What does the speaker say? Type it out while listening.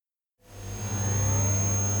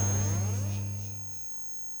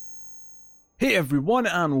Hey everyone,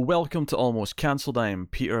 and welcome to Almost Cancelled. I am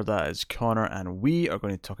Peter, that is Connor, and we are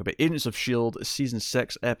going to talk about Agents of S.H.I.E.L.D. Season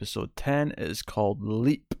 6, Episode 10. It is called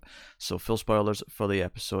Leap, so full spoilers for the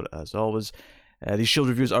episode as always. These S.H.I.E.L.D.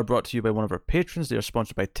 reviews are brought to you by one of our patrons. They are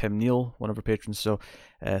sponsored by Tim Neal, one of our patrons, so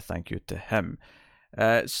thank you to him.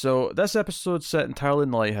 So this episode's set entirely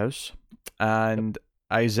in the lighthouse, and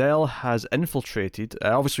Izel has infiltrated.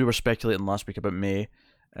 Obviously, we were speculating last week about May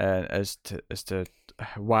as to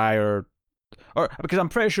why or because I'm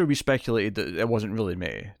pretty sure we speculated that it wasn't really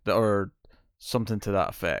May, or something to that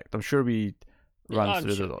effect. I'm sure we ran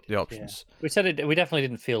through the options. Yeah. We said it. We definitely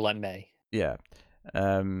didn't feel like May. Yeah,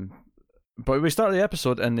 but we start the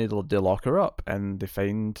episode and they lock her up and they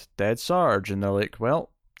find dead Sarge, and they're like,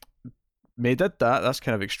 "Well, May did that. That's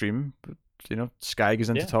kind of extreme." But, Skye goes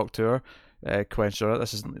in to talk to her, quench her.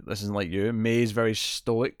 This isn't like you. May's very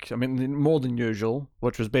stoic. I mean, more than usual,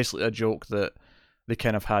 which was basically a joke that they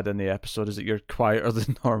kind of had in the episode, is that you're quieter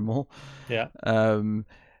than normal. Yeah. And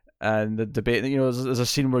the debate, there's a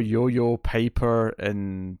scene where Yo-Yo, Piper,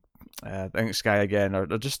 and I think Skye again are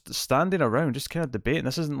just standing around, just kind of debating.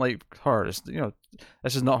 This isn't like her. This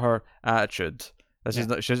is not her attitude. This is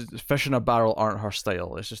not. Fish in a barrel aren't her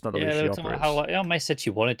style. It's just not the way she operates. May said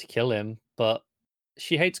she wanted to kill him, but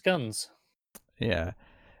she hates guns. Yeah.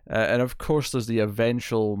 And of course, there's the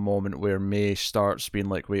eventual moment where May starts being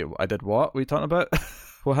like, "Wait, I did what? What are you talking about?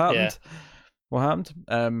 What happened? Yeah. What happened?"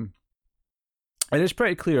 And it's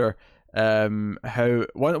pretty clear how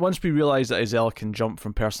once we realise that Izel can jump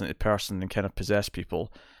from person to person and kind of possess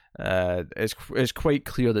people, it's quite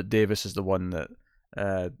clear that Davis is the one that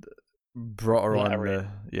brought her on.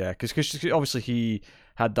 Because obviously he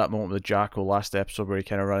had that moment with Jacko last episode where he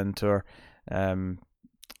kind of ran into her.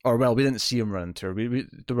 We didn't see him run into her.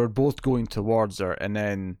 They were both going towards her, and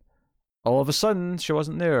then all of a sudden she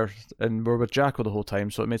wasn't there, and we're with Jacko the whole time,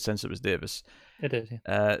 so it made sense it was Davis. It did,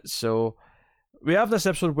 yeah. So we have this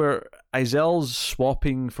episode where Izel's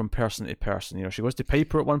swapping from person to person. She goes to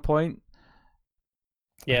Piper at one point,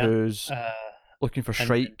 who's looking for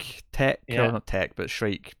Shrike tech, or not tech, but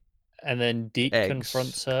Shrike. And then Deke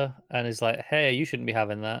confronts her and is like, "Hey, you shouldn't be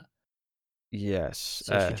having that." Yes.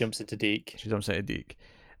 So she jumps into Deke.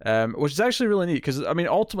 Which is actually really neat, because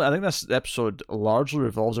ultimately I think this episode largely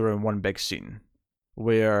revolves around one big scene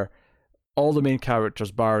where all the main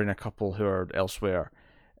characters, barring a couple who are elsewhere,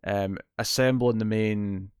 assemble in the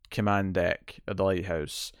main command deck at the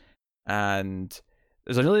lighthouse. And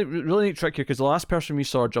there's a really, really neat trick here, because the last person we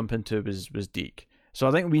saw jump into was Deke. So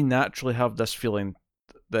I think we naturally have this feeling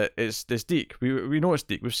that it's Deke. We know it's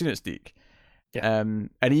Deke. We've seen it's Deke. Yeah. And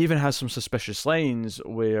he even has some suspicious lines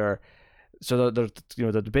where, so they're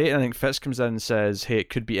debating. I think Fitz comes in and says, "Hey, it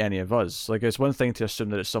could be any of us." Like, it's one thing to assume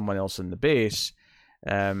that it's someone else in the base,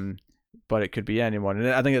 but it could be anyone. And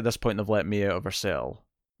I think at this point they've let Mia out of her cell,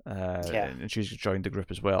 and she's joined the group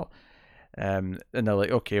as well. And they're like,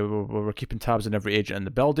 "Okay, we're keeping tabs on every agent in the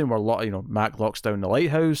building. Mac locks down the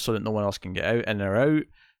lighthouse so that no one else can get in or out.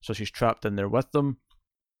 So she's trapped in there with them."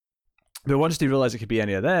 But once they realise it could be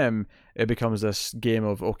any of them, it becomes this game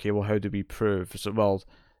of, okay, well, how do we prove? So,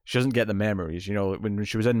 she doesn't get the memories. When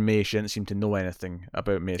she was in May, she didn't seem to know anything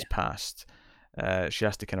about May's past. She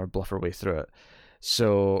has to kind of bluff her way through it.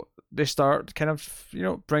 So they start kind of,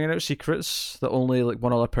 bringing out secrets that only like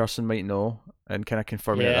one other person might know, and kind of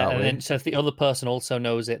confirming it that way. Then, so if the other person also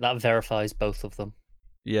knows it, that verifies both of them.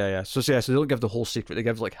 Yeah. So they don't give the whole secret. They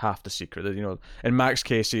give like half the secret. In Mac's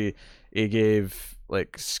case, he gave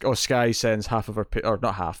Skye sends half of her or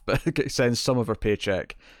not half, but sends some of her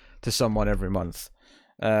paycheck to someone every month.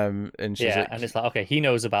 And she's and it's like, okay, he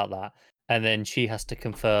knows about that, and then she has to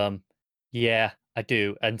confirm, "Yeah, I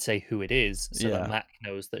do," and say who it is, so that Mac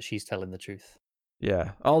knows that she's telling the truth.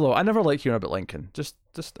 Yeah. Although I never like hearing about Lincoln. Just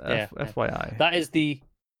FYI. That is the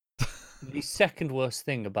second worst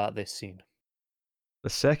thing about this scene.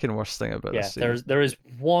 The second worst thing about this scene. There is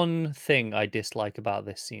one thing I dislike about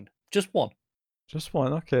this scene. Just one. Just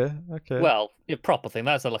one, okay. Well, a proper thing.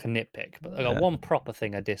 That's like a nitpick, but I got one proper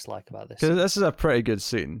thing I dislike about this. Because this is a pretty good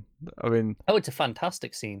scene. It's a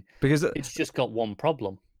fantastic scene. Because it's just got one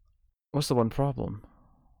problem. What's the one problem?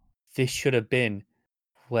 This should have been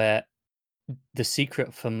where the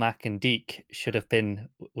secret for Mac and Deke should have been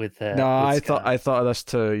with. I thought of this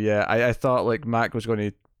too. Yeah, I thought like Mac was going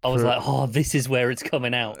to. I was like, oh, this is where it's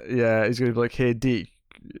coming out. Yeah, he's going to be like, "Hey, Deke,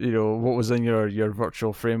 what was in your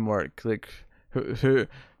virtual framework? Like, who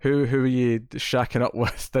are you shacking up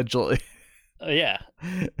with digitally?" Yeah.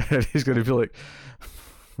 And he's going to be like,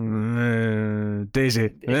 Daisy.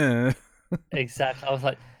 Exactly. I was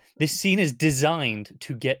like, this scene is designed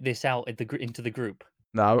to get this out into the group.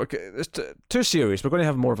 No, it's too serious. We're going to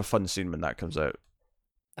have more of a fun scene when that comes out.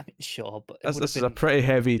 I mean, sure, but This is a pretty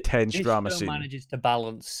heavy, tense drama this show scene. Manages to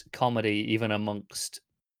balance comedy even amongst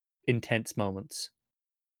intense moments.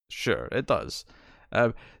 Sure, it does.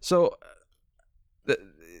 So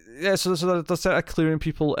they're sort of clearing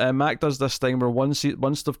people. Mac does this thing where once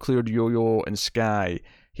they've cleared Yo-Yo and Sky,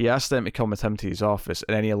 he asks them to come with him to his office,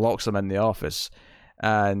 and then he locks them in the office.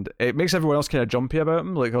 And it makes everyone else kind of jumpy about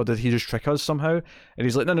him, like, oh, did he just trick us somehow? And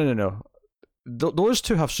he's like, no. Those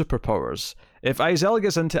two have superpowers. If Izel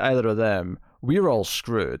gets into either of them, we're all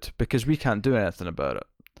screwed because we can't do anything about it.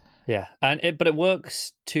 Yeah, but it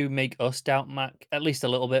works to make us doubt Mac at least a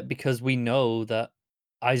little bit because we know that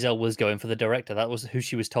Izel was going for the director. That was who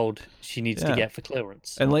she was told she needs to get for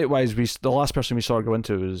clearance. And likewise, the last person we saw her go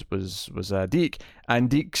into was Deke, and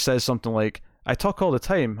Deke says something like, "I talk all the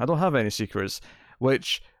time. I don't have any secrets,"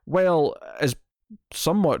 which, well, is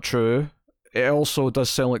somewhat true. It also does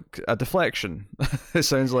sound like a deflection. It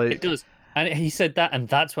sounds like it does. And he said that, and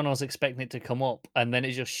that's when I was expecting it to come up, and then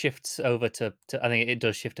it just shifts over to I think it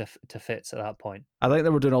does shift to Fitz at that point. I think they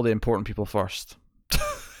were doing all the important people first.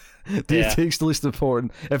 Deke's the least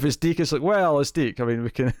important. If it's Deke, it's like, well, it's Deke. I mean,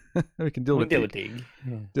 we can deal with Deke.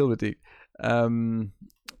 Yeah. Deal with Deke.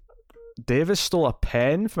 Davis stole a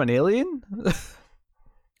pen from an alien.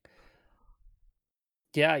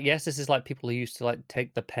 Yeah, yes, this is like people who used to like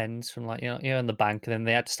take the pens from like in the bank, and then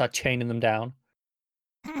they had to start chaining them down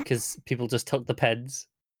because people just took the pens.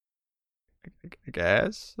 I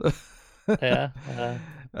guess. Yeah.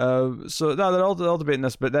 So no, they're all debating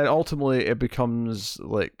this, but then ultimately it becomes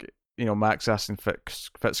like, Max asking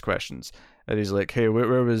Fitz questions, and he's like, "Hey,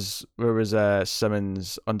 where was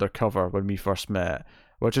Simmons undercover when we first met?"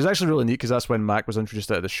 Which is actually really neat because that's when Mac was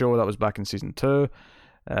introduced out of the show. That was back in season 2,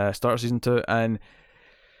 start of season 2, and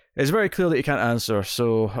it's very clear that he can't answer.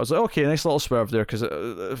 So I was like, okay, nice little swerve there, because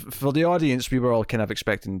for the audience, we were all kind of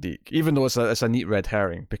expecting Deke, even though it's a neat red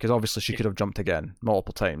herring, because obviously she could have jumped again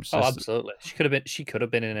multiple times. Oh, absolutely. She could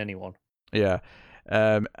have been in anyone. Yeah.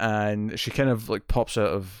 And she kind of like pops out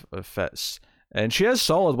of Fitz. And she is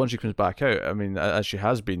solid once she comes back out. I mean, as she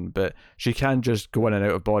has been, but she can just go in and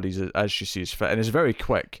out of bodies as she sees fit, and it's very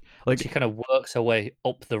quick. Like, she kind of works her way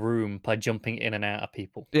up the room by jumping in and out of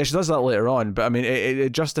people. Yeah, she does that later on, but I mean,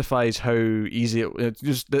 it justifies how easy it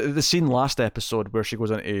just the scene last episode where she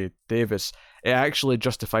goes into Davis. It actually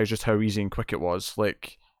justifies just how easy and quick it was.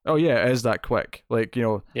 Like, oh yeah, it is that quick. Like,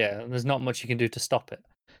 Yeah, there's not much you can do to stop it.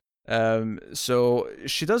 So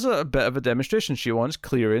she does a bit of a demonstration. She wants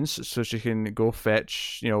clearance so she can go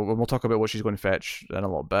fetch, we'll talk about what she's going to fetch in a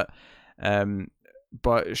little bit.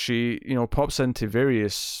 But she, pops into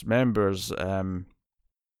various members.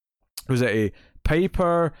 Who's it?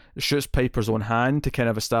 Piper shoots Piper's own hand to kind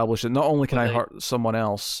of establish that not only can I hurt someone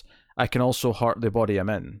else, I can also hurt the body I'm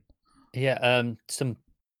in. Yeah, some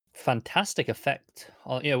fantastic effect.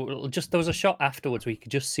 Just there was a shot afterwards where you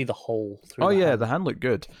could just see the hole through. Oh yeah, the hand looked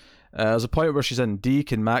good. There's a point where she's in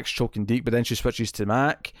Deke and Mac's choking Deke, but then she switches to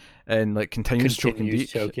Mac and like continues choking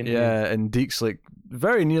Deke. And Deke's like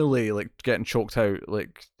very nearly like getting choked out.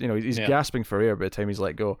 Like, he's gasping for air by the time he's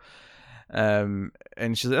let go. And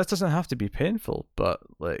she's like, that doesn't have to be painful, but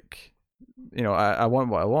like, I want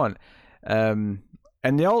what I want. And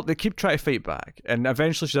they keep trying to fight back, and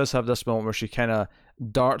eventually she does have this moment where she kind of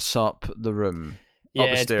darts up the room. Yeah,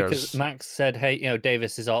 up the stairs. Because Max said, "Hey,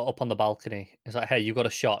 Davis is up on the balcony." It's like, "Hey, you got a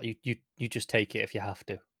shot. You just take it if you have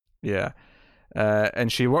to." Yeah, and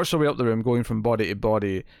she works her way up the room, going from body to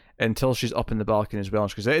body until she's up in the balcony as well. And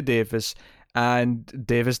she goes out to Davis, and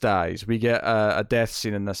Davis dies. We get a death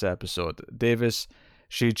scene in this episode. Davis,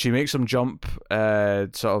 she makes him jump,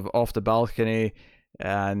 sort of off the balcony,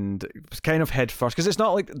 and kind of head first because it's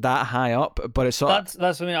not like that high up, but it's sort of...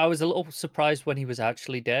 That's what I mean. I was a little surprised when he was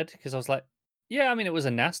actually dead because I was like, yeah, I mean, it was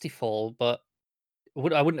a nasty fall, but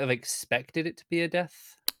I wouldn't have expected it to be a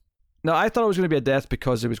death. No, I thought it was going to be a death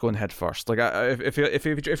because he was going head first. Like,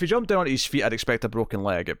 if he jumped down onto his feet, I'd expect a broken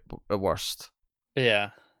leg at worst.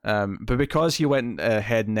 Yeah. But because he went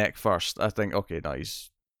head neck first, I think, okay, no, he's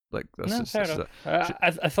like this. No, fair enough.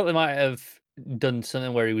 I thought they might have done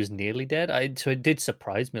something where he was nearly dead. So it did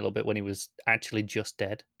surprise me a little bit when he was actually just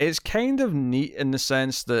dead. It's kind of neat in the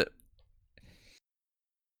sense that,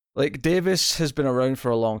 like, Davis has been around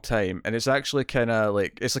for a long time, and it's actually kind of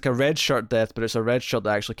like, it's like a red shirt death, but it's a red shirt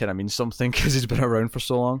that actually kind of means something because he's been around for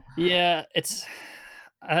so long. Yeah,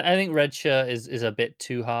 I think red shirt is a bit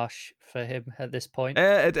too harsh for him at this point.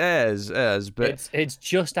 It is, but it's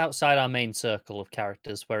just outside our main circle of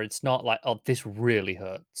characters where it's not like, oh, this really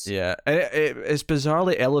hurts. Yeah, it's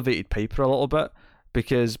bizarrely elevated Piper a little bit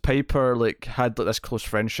because Piper like had like this close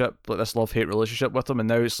friendship, like this love-hate relationship with him, and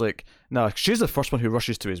now it's like, no, she's the first one who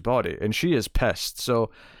rushes to his body, and she is pissed.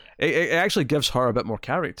 So it actually gives her a bit more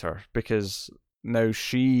character because now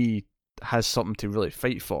she has something to really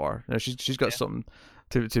fight for. Now she's got something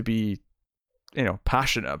to be,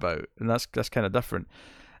 passionate about, and that's kind of different.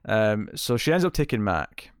 So she ends up taking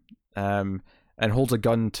Mac, and holds a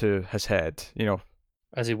gun to his head,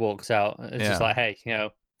 as he walks out. It's just like, hey,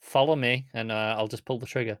 follow me, and I'll just pull the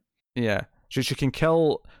trigger. Yeah, she can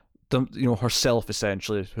kill them, herself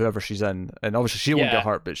essentially, whoever she's in, and obviously she won't get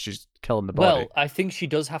hurt, but she's killing the body. Well, I think she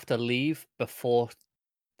does have to leave before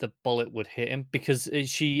the bullet would hit him because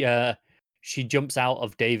she jumps out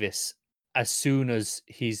of Davis as soon as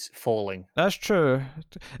he's falling. That's true.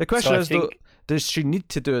 The question is, though, does she need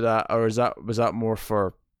to do that, or was that more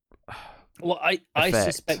for? Well, I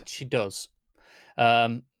suspect she does.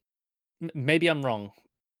 Maybe I'm wrong.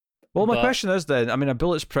 Well, my question is then, I mean, a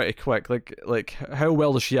bullet's pretty quick. Like how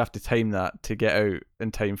well does she have to time that to get out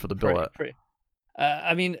in time for the bullet?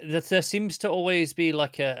 I mean, there seems to always be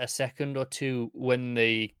like a second or two when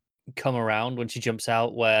they come around, when she jumps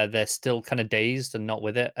out, where they're still kind of dazed and not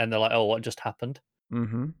with it, and they're like, "Oh, what just happened?"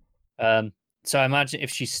 Mm-hmm. So I imagine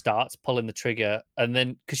if she starts pulling the trigger, and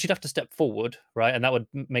then because she'd have to step forward, right, and that would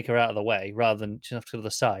make her out of the way rather than she'd have to go to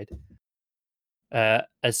the side.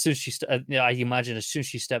 As soon as she, I imagine as soon as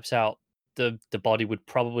she steps out, the body would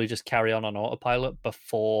probably just carry on autopilot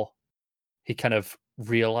before he kind of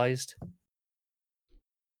realized.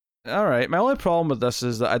 All right. My only problem with this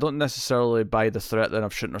is that I don't necessarily buy the threat then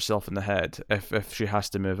of shooting herself in the head if she has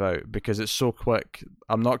to move out, because it's so quick.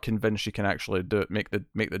 I'm not convinced she can actually do it, make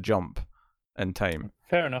the jump in time.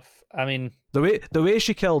 Fair enough. I mean, the way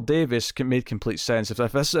she killed Davis made complete sense.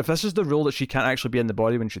 If this is the rule that she can't actually be in the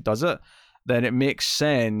body when she does it, then it makes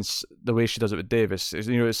sense the way she does it with Davis.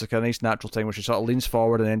 It's like a nice natural thing where she sort of leans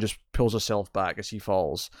forward and then just pulls herself back as he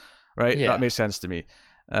falls. Right? Yeah. That makes sense to me.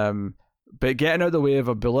 But getting out of the way of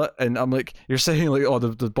a bullet, and I'm like, you're saying like, oh,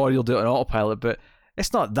 the body will do it on autopilot, but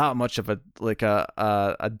it's not that much of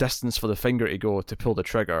a distance for the finger to go to pull the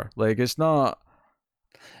trigger. Like, it's not.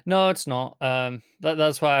 No, it's not.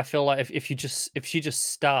 That's why I feel like if she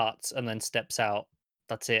just starts and then steps out,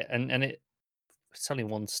 that's it. And it's only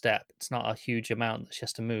one step. It's not a huge amount that she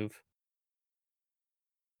has to move.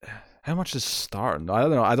 How much is starting? I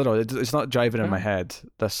don't know. It's not jiving in my head.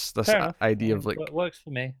 This idea of like, it works for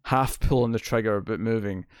me. Half pulling the trigger but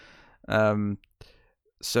moving.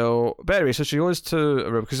 So, but anyway, so she goes to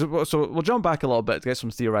a room so we'll jump back a little bit to get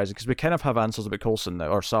some theorizing because we kind of have answers about Coulson now,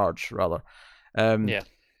 or Sarge rather. Yeah.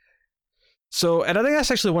 So, and I think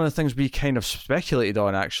that's actually one of the things we kind of speculated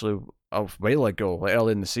on actually a while ago, like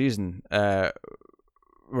early in the season.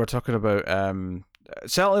 We're talking about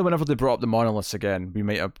certainly whenever they brought up the monoliths again, we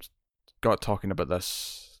might have got talking about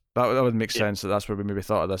this. That would make sense. That's where we maybe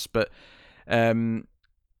thought of this. But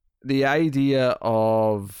the idea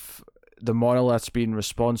of the monoliths being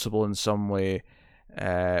responsible in some way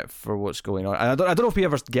for what's going on, and I don't know if we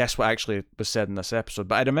ever guessed what actually was said in this episode,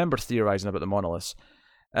 but I remember theorizing about the monoliths.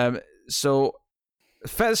 So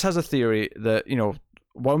Fitz has a theory that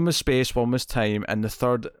one was space, one was time, and the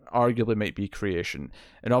third arguably might be creation.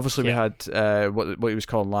 And obviously we had what he was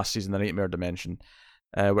calling last season the Nightmare Dimension,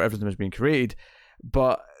 where everything was being created.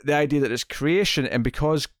 But the idea that it's creation, and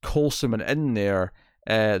because Coulson went in there,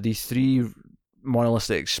 the three monoliths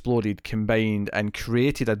that exploded combined and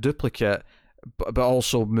created a duplicate, but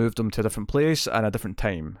also moved them to a different place and a different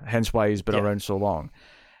time. Hence why he's been around so long.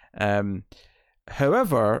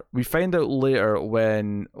 However, we find out later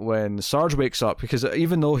when Sarge wakes up, because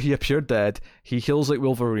even though he appeared dead, he heals like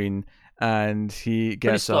Wolverine and he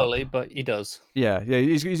gets pretty slowly, up. But he does. Yeah,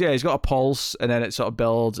 he's got a pulse, and then it sort of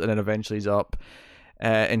builds, and then eventually he's up,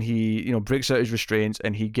 and he breaks out his restraints,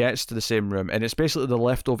 and he gets to the same room, and it's basically the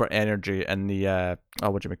leftover energy in the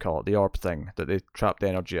what do we call it, the orb thing that they trapped the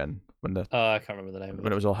energy in. I can't remember the name of it.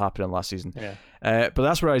 When it was all happening last season. Yeah. But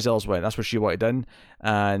that's where Izel's went. That's where she wanted in.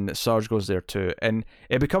 And Sarge goes there too. And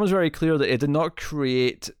it becomes very clear that it did not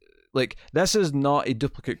create... Like, this is not a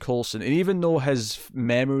duplicate Coulson. And even though his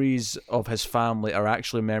memories of his family are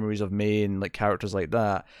actually memories of May and like characters like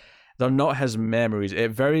that, they're not his memories. It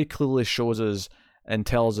very clearly shows us and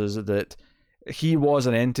tells us that he was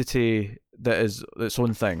an entity that is its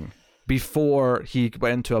own thing before he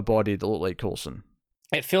went into a body that looked like Coulson.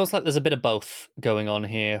 It feels like there's a bit of both going on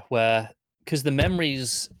here, because the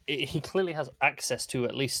memories, he clearly has access to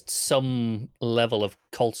at least some level of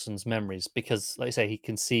Coulson's memories, because, like I say, he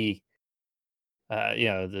can see,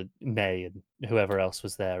 the May and whoever else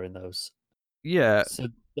was there in those. Yeah. So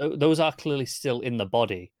those are clearly still in the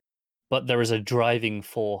body, but there is a driving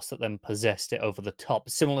force that then possessed it over the top,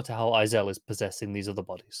 similar to how Izel is possessing these other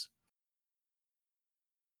bodies.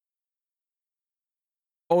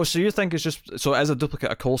 Oh, so you think it's just so as a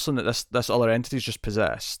duplicate of Coulson that this other entity is just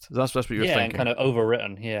possessed? That's what you're thinking. And kind of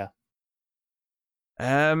overwritten. Yeah.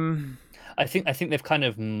 I think they've kind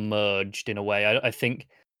of merged in a way. I think,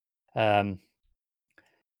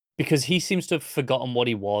 because he seems to have forgotten what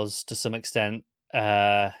he was to some extent.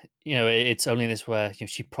 It's only this where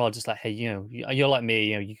she prods, it's like, hey, you're like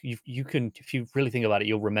me. You can, if you really think about it,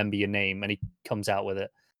 you'll remember your name, and he comes out with it.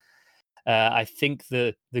 I think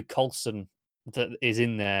the Coulson that is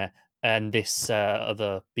in there and this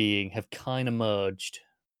other being have kind of merged.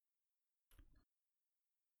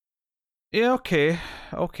 Yeah, okay.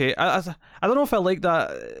 I don't know if I like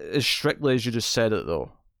that as strictly as you just said it,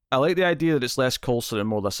 though. I like the idea that it's less Coulson and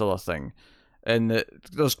more this other thing. And that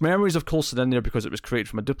there's memories of Coulson in there because it was created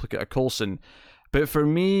from a duplicate of Coulson. But for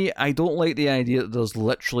me, I don't like the idea that there's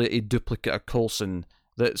literally a duplicate of Coulson.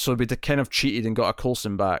 So he'd kind of cheated and got a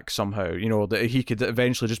Coulson back somehow. That he could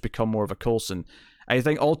eventually just become more of a Coulson. I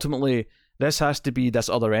think ultimately this has to be this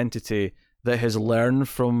other entity that has learned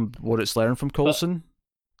from what it's learned from Coulson.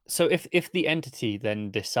 So if the entity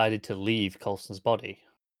then decided to leave Coulson's body,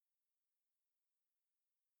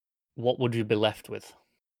 what would you be left with?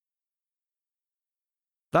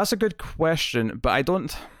 That's a good question, but I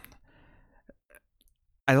don't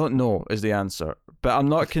know is the answer. But I'm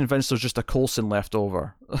not convinced there's just a Coulson left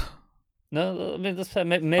over. No, I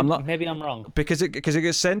mean, maybe I'm wrong. Because it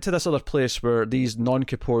gets sent to this other place where these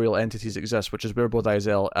non-corporeal entities exist, which is where both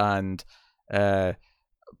Izel and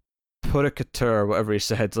Purikatur, whatever he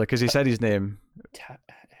said, because he said his name.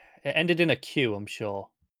 It ended in a Q, I'm sure.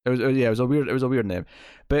 It was a weird name.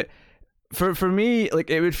 But for me,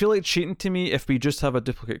 it would feel like cheating to me if we just have a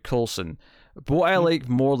duplicate Coulson. But what I like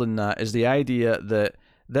more than that is the idea that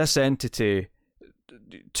this entity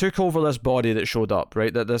took over this body that showed up,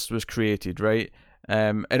 right? That this was created, right?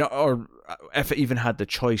 Or if it even had the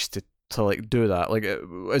choice to do that,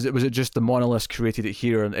 was it just the monolith created it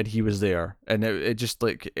here and he was there, and it just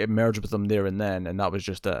it merged with them there and then, and that was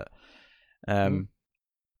just it.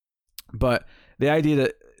 But the idea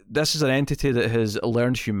that this is an entity that has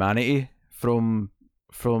learned humanity from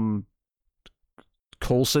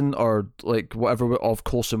Coulson, or whatever of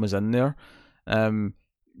Coulson was in there, kind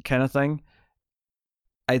of thing.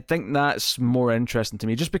 I think that's more interesting to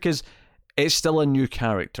me, just because it's still a new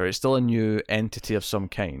character, it's still a new entity of some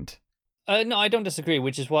kind. No, I don't disagree,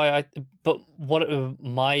 which is why the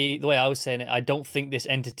way I was saying it, I don't think this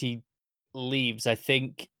entity leaves. I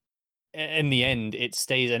think in the end it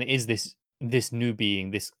stays, and it is this new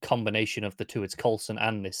being, this combination of the two. It's Coulson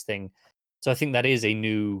and this thing. So I think that is a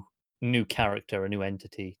new character, a new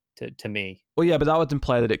entity to me. Well, yeah, but that would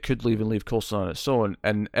imply that it could leave Coulson on its own,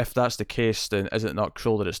 and if that's the case, then is it not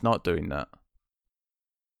cruel that it's not doing that?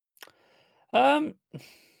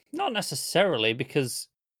 Not necessarily, because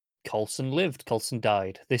Coulson lived, Coulson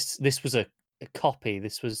died. This was a copy.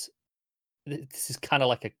 This is kind of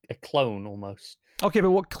like a clone almost. Okay,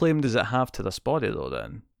 but what claim does it have to this body though?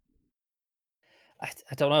 Then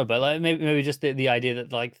I don't know, but maybe just the idea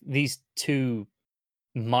that these two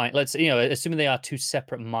mind, let's assuming they are two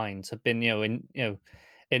separate minds, have been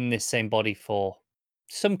in this same body for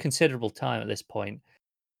some considerable time at this point.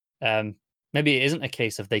 Maybe it isn't a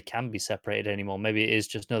case of they can be separated anymore. Maybe it is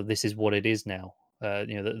just, no, this is what it is now.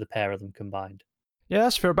 The pair of them combined. Yeah,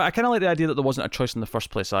 that's fair. But I kind of like the idea that there wasn't a choice in the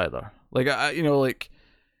first place either.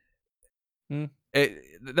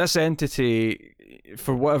 This entity,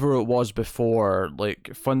 for whatever it was before,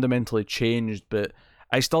 fundamentally changed. But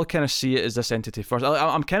I still kind of see it as this entity first.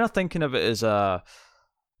 I'm kind of thinking of it as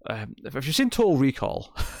if you've seen Total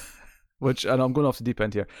Recall, and I'm going off the deep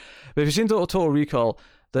end here, but if you've seen Total Recall,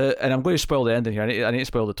 and I'm going to spoil the ending here. I need to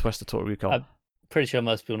spoil the twist of Total Recall. I'm pretty sure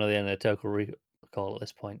most people know the end of Total Recall at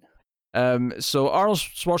this point. So Arnold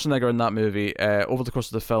Schwarzenegger in that movie, over the course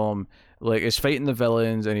of the film, is fighting the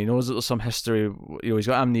villains, and he knows that there's some history. He's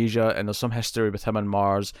got amnesia, and there's some history with him and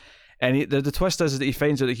Mars. And the twist is that he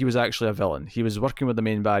finds out that he was actually a villain. He was working with the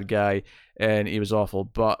main bad guy, and he was awful.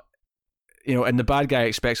 But and the bad guy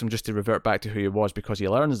expects him just to revert back to who he was because he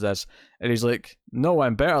learns this. And he's like, no,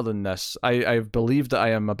 I'm better than this. I've believed that I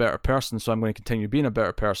am a better person, so I'm going to continue being a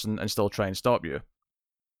better person and still try and stop you.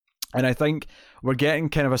 And I think we're getting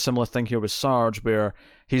kind of a similar thing here with Sarge, where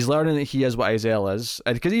he's learning that he is what Izel is.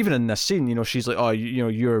 And because even in this scene, she's like, oh,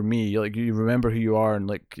 you're me. You remember who you are, and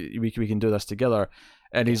we can do this together.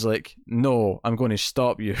 And he's like, no, I'm going to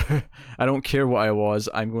stop you. I don't care what I was.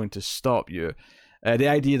 I'm going to stop you. The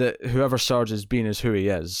idea that whoever Sarge has been is who he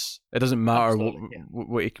is. It doesn't matter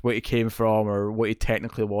what he came from or what he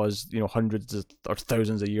technically was, hundreds or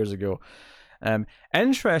thousands of years ago.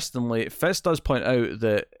 Interestingly, Fitz does point out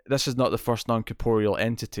that this is not the first non-corporeal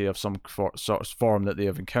entity of some sort of form that they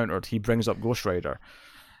have encountered. He brings up Ghost Rider.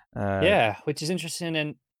 Yeah, which is interesting,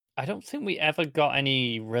 and I don't think we ever got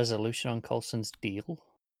any resolution on Coulson's deal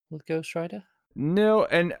with Ghost Rider. No,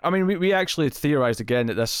 and I mean, we actually theorized again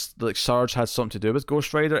that this, like, Sarge had something to do with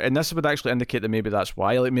Ghost Rider, and this would actually indicate that maybe that's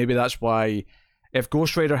why. Like, maybe that's why, if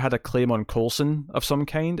Ghost Rider had a claim on Coulson of some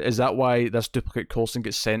kind, is that why this duplicate Coulson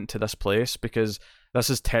gets sent to this place? Because this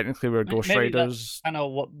is technically where Ghost Rider's... I know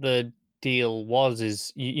what the deal was,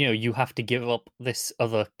 is, you have to give up this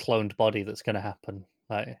other cloned body that's going to happen.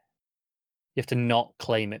 Like, you have to not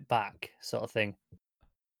claim it back, sort of thing.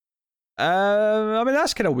 I mean,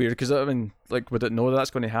 that's kind of weird, because, I mean, like, would it know that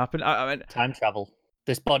that's going to happen? I mean... Time travel.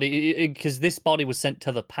 This body, because this body was sent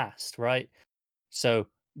to the past, right? So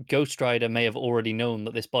Ghost Rider may have already known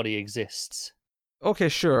that this body exists. Okay,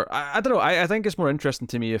 sure. I don't know. I think it's more interesting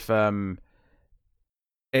to me if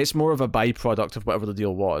it's more of a byproduct of whatever the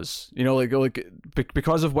deal was.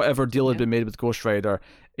 Because of whatever deal had been made with Ghost Rider,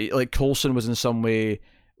 like, Coulson was in some way,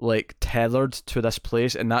 like, tethered to this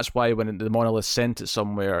place, and that's why when the monolith sent it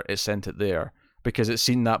somewhere, it sent it there, because it's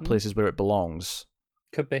seen that place is where it belongs.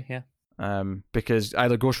 Could be, yeah. Because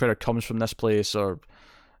either Ghost Rider comes from this place, or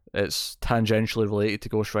it's tangentially related to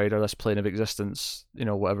Ghost Rider, this plane of existence,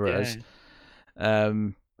 whatever it is.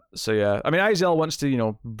 So yeah, I mean, Izel wants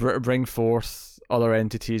to, bring forth other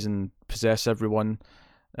entities and possess everyone,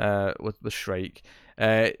 with Shrike.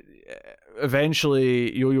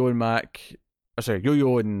 Eventually, Yo-Yo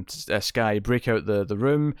and Skye break out the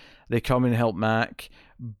room. They come and help Mac,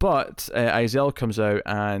 but Izel comes out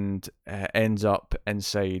and ends up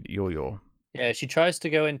inside Yo-Yo. Yeah, she tries to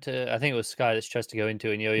go into, I think it was Skye that she tries to go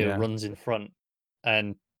into, and Yo-Yo runs in front,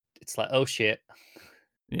 and it's like, oh shit.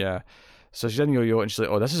 Yeah, so she's in Yo-Yo, and she's like,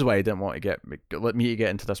 oh, this is why I didn't want to let me get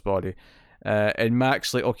into this body. And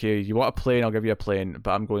Mac's like, okay, you want a plane, I'll give you a plane,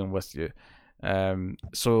 but I'm going with you.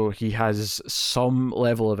 So he has some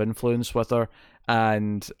level of influence with her,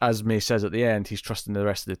 and as May says at the end, he's trusting the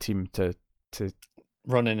rest of the team to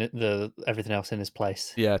running everything else in his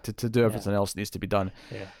place. Yeah, to do everything else that needs to be done.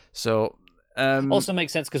 Yeah. So also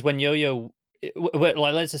makes sense, because when Yo-Yo, like,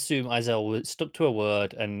 let's assume Izel stuck to a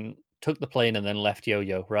word and took the plane and then left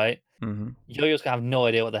Yo-Yo, right? Mm-hmm. Yo-Yo's gonna have no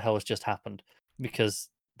idea what the hell has just happened, because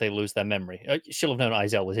they lose their memory. She'll have known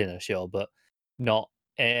Izel was in her, sure, but not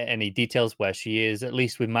any details where she is. At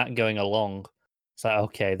least with Matt going along, it's like,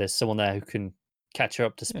 okay, there's someone there who can catch her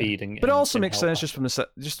up to speed. But it also makes sense just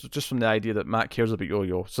from the idea that Matt cares about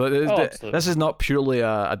Yo-Yo. So this is not purely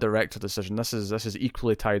a director decision. This is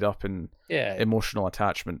equally tied up in emotional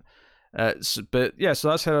attachment. So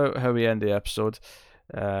that's how we end the episode,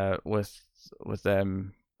 with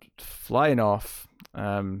them flying off,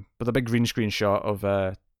 with a big green screen shot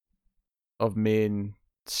of May and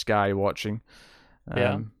Skye watching.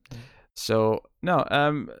 So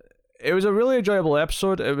no, it was a really enjoyable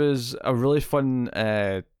episode. It was a really fun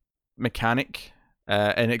mechanic,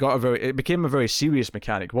 and it became a very serious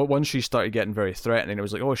mechanic. Once she started getting very threatening, it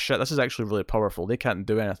was like, oh shit, this is actually really powerful. They can't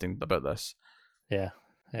do anything about this. Yeah,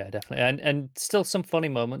 definitely. And still some funny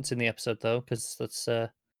moments in the episode though, because that's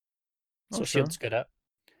what Shield's good at.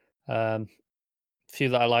 Few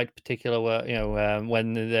that I liked particular were,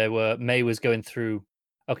 when May was going through,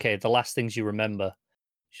 okay, the last things you remember,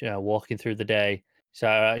 walking through the day.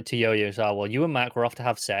 So to Yo-Yo, so, well, you and Mac were off to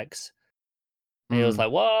have sex. And he was like,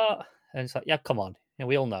 what? And it's like, yeah, come on.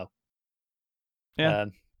 We all know. Yeah.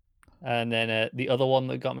 And then the other one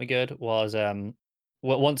that got me good was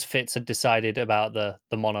once Fitz had decided about the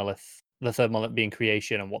monolith, the third monolith being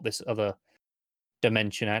creation, and what this other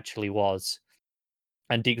dimension actually was.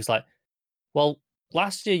 And Deke was like, well,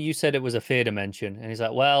 last year you said it was a fear dimension. And he's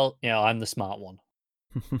like, well, I'm the smart one.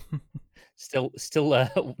 Still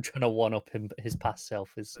trying to one up his past self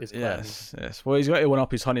is yes. Well, he's got to one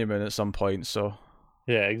up his honeymoon at some point, so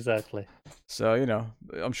yeah, exactly. So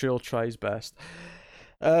I'm sure he'll try his best.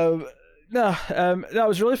 That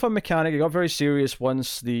was a really fun mechanic. It got very serious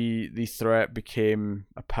once the threat became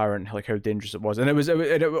apparent, like how dangerous it was, and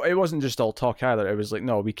it wasn't just all talk either. It was like,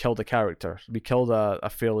 no, we killed a character. We killed a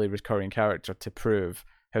fairly recurring character to prove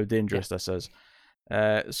how dangerous this is.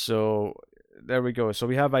 So there we go. So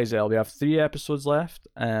we have Izel. We have 3 episodes left,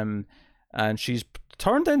 and she's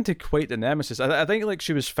turned into quite the nemesis. I think like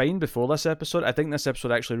she was fine before this episode. I think this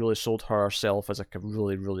episode actually really sold herself as like a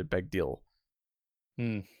really, really big deal.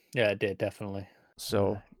 Yeah, it did, definitely.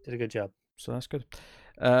 So did a good job. So that's good.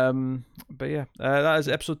 But yeah, that is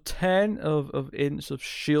episode 10 of Agents of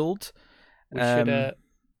Shield. We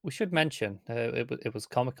should mention it was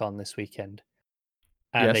Comic-Con this weekend,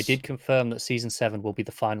 and they did confirm that season 7 will be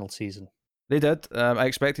the final season. They did. I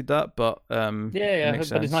expected that, but but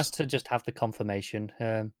it's nice to just have the confirmation.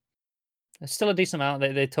 It's still a decent amount.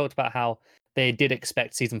 They talked about how they did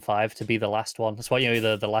expect season 5 to be the last one. That's why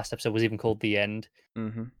the last episode was even called The End.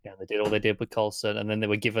 Mm-hmm. Yeah, they did all they did with Coulson, and then they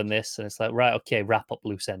were given this, and it's like, right, okay, wrap up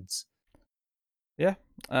loose ends. Yeah.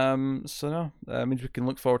 So no, that means we can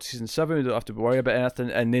look forward to season 7. We don't have to worry about anything,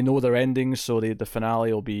 and they know their endings, so the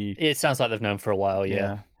finale will be. It sounds like they've known for a while.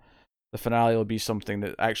 Yeah. The finale will be something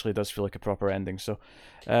that actually does feel like a proper ending. So,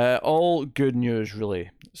 all good news, really.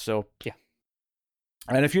 So yeah.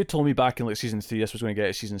 And if you told me back in like season 3 this was going to get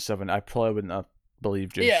to season 7, I probably wouldn't have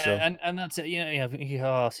believed you. Yeah, so. and that's it.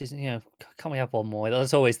 Season. Can't we have one more?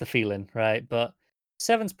 That's always the feeling, right? But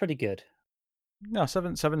 7's pretty good. No,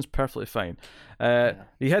 7's perfectly fine. The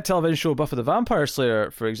hit television show Buffy the Vampire Slayer,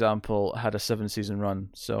 for example, had a 7-season run.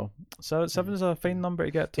 So 7 is a fine number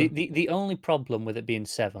to get to. The only problem with it being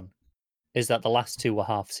 7 is that the last 2 were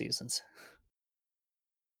half seasons.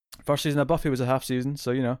 First season of Buffy was a half season,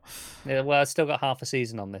 so you know. Yeah, well, it's still got half a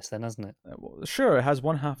season on this, then, hasn't it? Well, sure, it has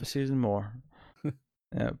one half a season more.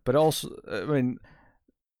 But also, I mean,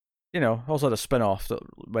 also had a spin-off that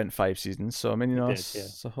went 5 seasons. So I mean,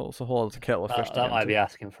 it's a whole other kettle of fish. That might be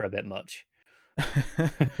asking for a bit much.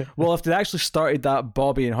 Well, if they actually started that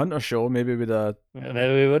Bobby and Hunter show, maybe we would have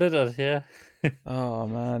done, yeah. Oh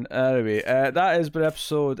man. Anyway, that has been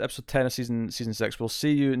episode 10 of season 6. We'll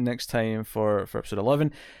see you next time for episode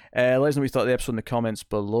 11. Let us know what you thought of the episode in the comments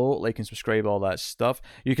below. Like and subscribe, all that stuff.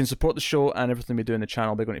 You can support the show and everything we do in the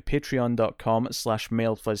channel by going to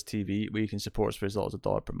patreon.com/MailedFuzzTV, where you can support us for as little as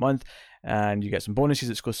 $1 per month, and you get some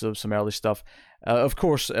bonuses, exclusive, some early stuff. Of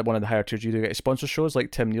course, at one of the higher tiers, you do get sponsor shows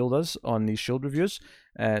like Tim Neal does on these Shield reviews,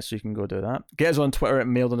 so you can go do that. Get us on Twitter at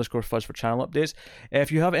mailed_fuzz for channel updates.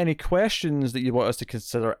 If you have any questions that you want us to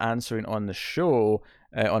consider answering on the show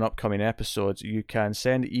on upcoming episodes, you can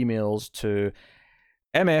send emails to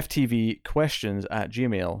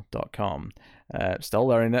mftvquestions@gmail.com. Still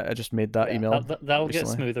learning it. I just made that email. That'll get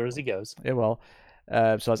smoother as he goes. It will.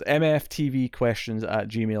 So that's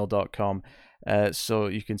mftvquestions@gmail.com. So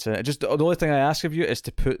you can send it. Just the only thing I ask of you is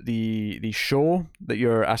to put the show that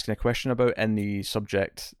you're asking a question about in the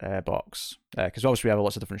subject box, because obviously we have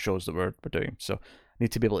lots of different shows that we're doing, so I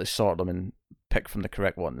need to be able to sort them and pick from the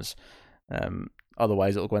correct ones.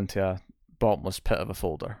 Otherwise it'll go into a bottomless pit of a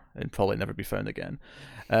folder and probably never be found again.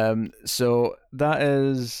 So that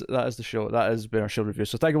is the show. That has been our Shield review.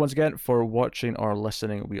 So thank you once again for watching or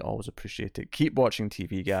listening. We always appreciate it. Keep watching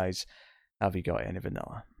TV, guys. Have you got any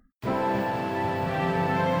vanilla?